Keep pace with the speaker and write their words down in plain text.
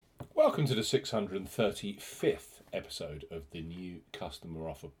Welcome to the 635th episode of the New Customer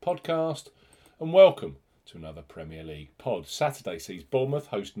Offer podcast, and welcome to another Premier League pod. Saturday sees Bournemouth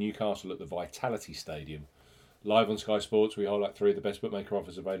host Newcastle at the Vitality Stadium. Live on Sky Sports, we highlight three of the best bookmaker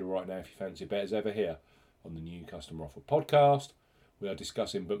offers available right now if you fancy a bet as ever here on the New Customer Offer podcast. We are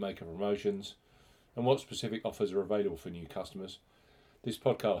discussing bookmaker promotions and what specific offers are available for new customers. This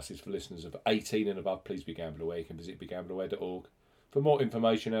podcast is for listeners of 18 and above. Please be gamble aware. You can visit begambleaware.org. For more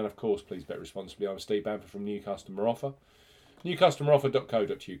information, and of course, please bet responsibly. I'm Steve Bamford from New Customer Offer.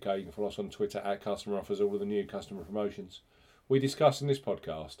 newcustomeroffer.co.uk. You can follow us on Twitter at Customer Offers. All of the new customer promotions we discuss in this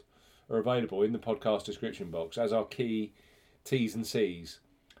podcast are available in the podcast description box as our key T's and C's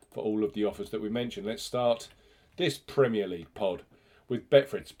for all of the offers that we mentioned. Let's start this Premier League pod with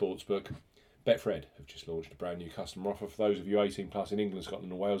Betfred Sportsbook. Betfred have just launched a brand new customer offer for those of you 18 plus in England,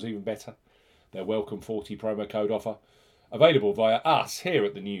 Scotland and Wales. Even better, their Welcome 40 promo code offer, available via us here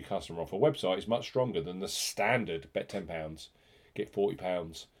at the New Customer Offer website, is much stronger than the standard bet £10, get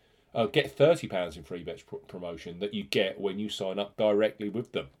 £40, get £30 in free bets promotion that you get when you sign up directly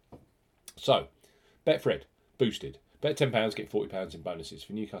with them. So, Betfred, boosted. Bet £10, get £40 in bonuses.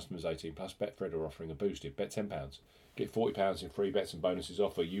 For new customers 18 plus, Betfred are offering a boosted bet £10, get £40 in free bets and bonuses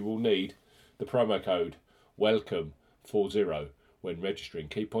offer. You will need the promo code WELCOME40 when registering.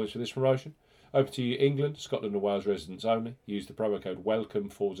 Key points for this promotion: open to England, Scotland and Wales residents only. Use the promo code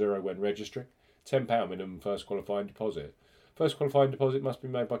WELCOME40 when registering. £10 minimum first qualifying deposit. First qualifying deposit must be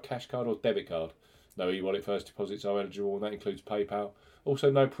made by cash card or debit card. No e-wallet first deposits are eligible, and that includes PayPal.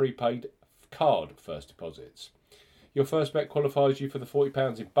 Also, no prepaid card first deposits. Your first bet qualifies you for the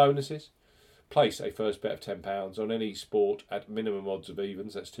 £40 in bonuses. Place a first bet of £10 on any sport at minimum odds of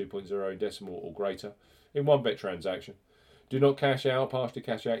evens, that's 2.0 in decimal or greater, in one bet transaction. Do not cash out or partially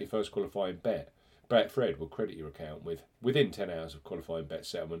cash out your first qualifying bet. Betfred will credit your account within 10 hours of qualifying bet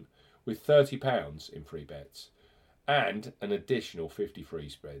settlement with £30 in free bets and an additional 50 free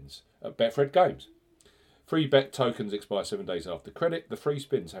spins at Betfred Games. Free bet tokens expire 7 days after credit. The free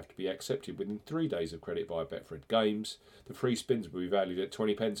spins have to be accepted within 3 days of credit via Betfred Games. The free spins will be valued at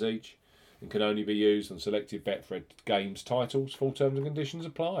 20p each and can only be used on selected Betfred Games titles. Full terms and conditions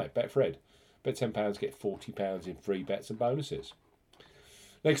apply. Betfred. Bet £10, get £40 in free bets and bonuses.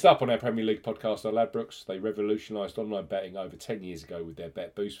 Next up on our Premier League podcast are Ladbrokes. They revolutionised online betting over 10 years ago with their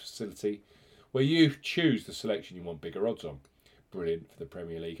Bet Boost facility, where you choose the selection you want bigger odds on. Brilliant for the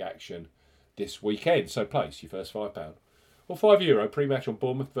Premier League action this weekend. So place your first £5 or €5 pre-match on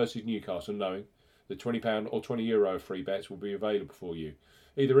Bournemouth versus Newcastle, knowing that £20 or €20 free bets will be available for you,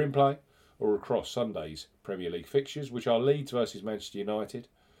 either in play or across Sunday's Premier League fixtures, which are Leeds versus Manchester United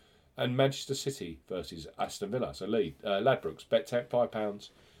and Manchester City versus Aston Villa. So Ladbrokes, bet £5,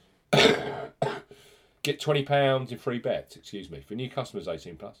 get £20 in free bets. For new customers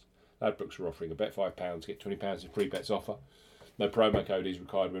 18 plus, Ladbrokes are offering a bet £5, get £20 in free bets offer. No promo code is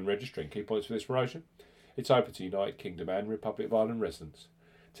required when registering. Key points for this promotion: it's open to United Kingdom and Republic of Ireland residents.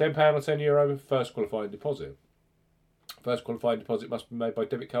 £10 or €10 first qualifying deposit. First qualifying deposit must be made by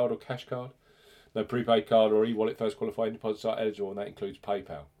debit card or cash card. No prepaid card or e-wallet first qualifying deposits are eligible, and that includes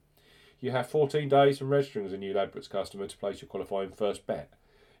PayPal. You have 14 days from registering as a new Ladbrokes customer to place your qualifying first bet.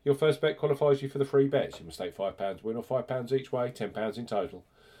 Your first bet qualifies you for the free bets. You must take £5 win or £5 each way, £10 in total,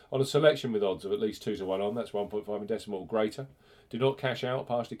 on a selection with odds of at least 2 to 1 on, that's 1.5 in decimal or greater. Do not cash out,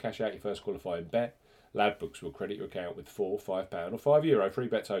 partially cash out your first qualifying bet. Ladbrokes will credit your account with £4, £5 or €5 free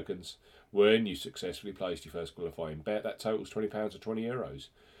bet tokens when you successfully placed your first qualifying bet. That totals £20 or €20.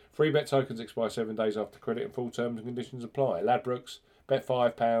 Free bet tokens expire 7 days after credit and full terms and conditions apply. Ladbrokes, bet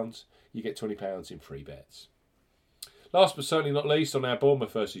 £5, you get £20 in free bets. Last but certainly not least on our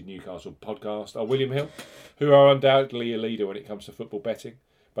Bournemouth versus Newcastle podcast are William Hill, who are undoubtedly a leader when it comes to football betting,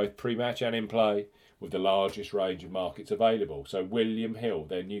 both pre-match and in play, with the largest range of markets available. So William Hill,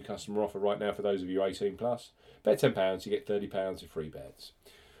 their new customer offer right now for those of you 18 plus, bet £10, you get £30 in free bets.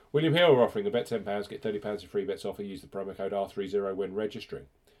 William Hill are offering a bet £10, get £30 in free bets offer. Use the promo code R30 when registering.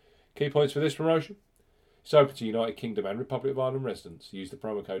 Key points for this promotion: it's open to United Kingdom and Republic of Ireland residents. Use the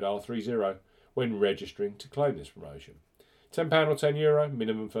promo code R30 when registering to claim this promotion. £10 or €10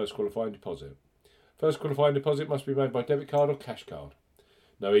 minimum first qualifying deposit. First qualifying deposit must be made by debit card or cash card.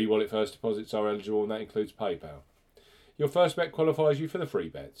 No e-wallet first deposits are eligible, and that includes PayPal. Your first bet qualifies you for the free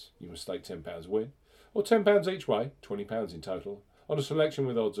bets. You must stake £10 win or £10 each way, £20 in total, on a selection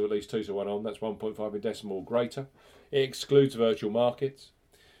with odds of at least 2 to 1 on, that's 1.5 in decimal or greater. It excludes virtual markets.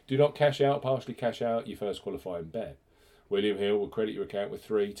 Do not cash out, partially cash out your first qualifying bet. William Hill will credit your account with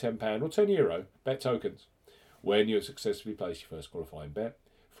 £3, £10 or €10 bet tokens when you have successfully placed your first qualifying bet.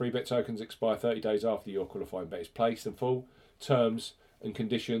 Free bet tokens expire 30 days after your qualifying bet is placed, and full terms and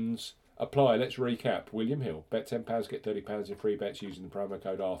conditions apply. Let's recap. William Hill, bet £10, get £30 in free bets using the promo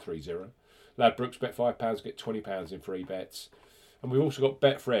code R30. Ladbrokes, bet £5, get £20 in free bets. And we've also got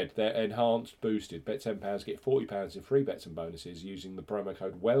Betfred, their enhanced boosted. Bet £10, get £40 in free bets and bonuses using the promo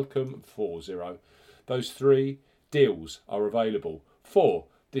code WELCOME40. Those three deals are available for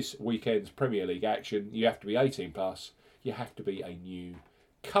this weekend's Premier League action. You have to be 18 plus. You have to be a new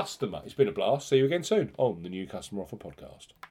customer. It's been a blast. See you again soon on the New Customer Offer podcast.